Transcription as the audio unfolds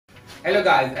Hello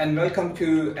guys, and welcome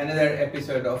to another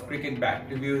episode of Cricket Bat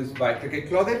Reviews by Cricket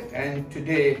Closet. And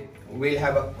today we'll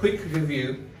have a quick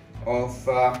review of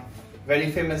a very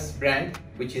famous brand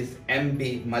which is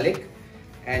MB Malik.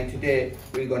 And today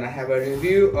we're gonna have a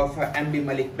review of a MB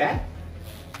Malik bat,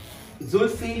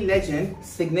 Zulfi Legend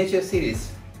Signature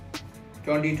Series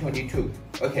 2022.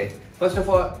 Okay, first of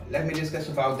all, let me discuss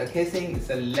about the casing.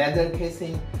 It's a leather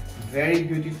casing, very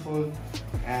beautiful,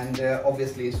 and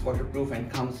obviously it's waterproof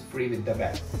and comes free with the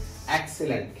bat.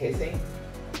 Excellent casing.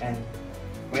 And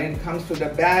when it comes to the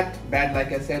bat,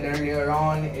 like I said earlier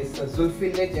on, is the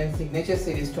Zulfi Legend Signature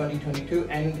Series 2022,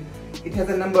 and it has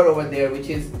a number over there which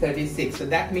is 36. So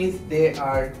that means they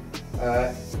are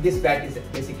this bat is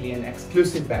basically an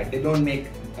exclusive bat. They don't make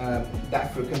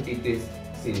that frequently this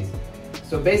series.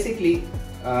 So basically,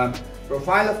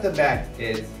 profile of the bat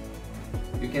is,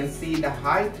 you can see the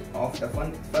height of the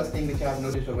first thing which I have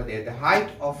noticed over there. The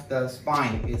height of the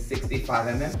spine is 65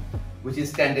 mm, which is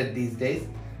standard these days,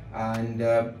 and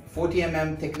 40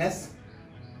 mm thickness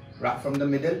right from the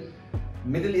middle.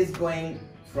 Middle is going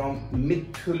from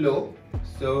mid to low,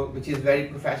 so which is very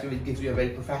professional, which gives you a very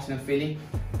professional feeling.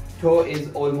 Toe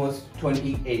is almost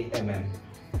 28 mm.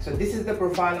 So this is the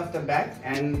profile of the bat,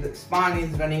 and the spine is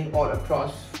running all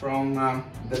across from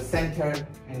the center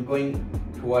and going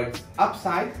towards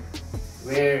upside,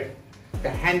 where the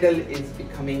handle is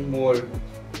becoming more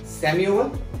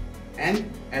semi-oval, and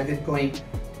as it's going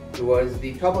towards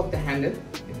the top of the handle,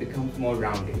 it becomes more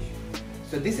roundish.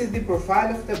 So this is the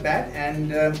profile of the bat,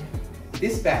 and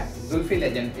this bat, Zulfi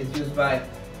Legend, is used by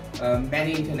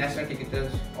many international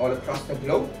cricketers all across the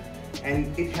globe,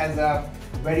 and it has a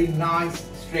very nice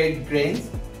straight grains,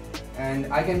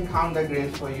 and I can count the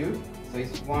grains for you. So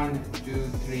it's 1, 2,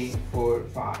 3, 4,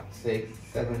 5, 6,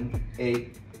 7,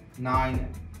 8, 9,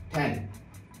 10.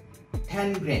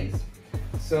 10 grains.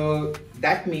 So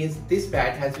that means this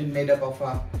bat has been made up of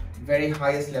a very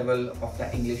highest level of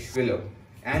the English Willow,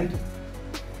 and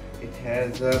it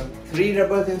has 3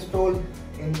 rubbers installed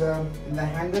in the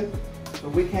handle. So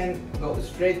we can go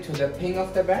straight to the ping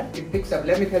of the bat. It picks up,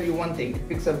 let me tell you one thing, it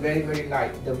picks up very, very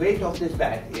light. The weight of this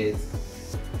bat is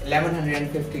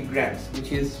 1150 grams,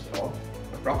 which is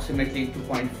approximately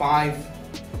 2.5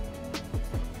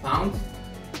 pounds,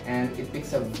 and it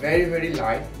picks up very, very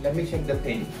light. Let me check the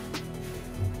ping.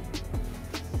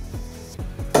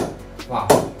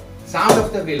 Wow, sound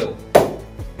of the willow,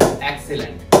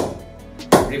 excellent.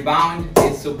 Rebound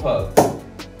is superb.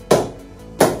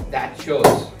 That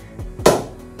shows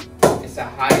it's the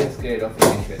highest grade of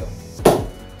English Willow.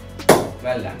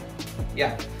 Well done.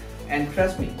 Yeah, and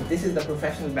trust me, this is the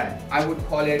professional bat. I would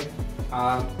call it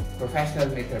professional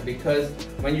hitter, because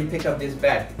when you pick up this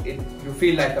bat, you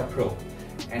feel like a pro.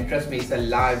 And trust me, it's a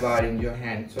live wire in your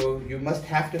hand. So you must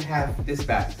have to have this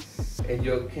bat in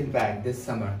your kit bag this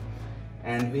summer.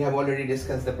 And we have already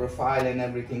discussed the profile and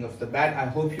everything of the bat. I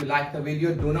hope you liked the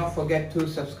video. Do not forget to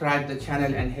subscribe the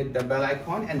channel and hit the bell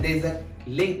icon. And there's a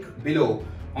link below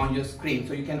on your screen,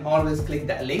 so you can always click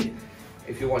that link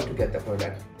if you want to get the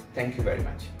product. Thank you very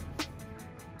much.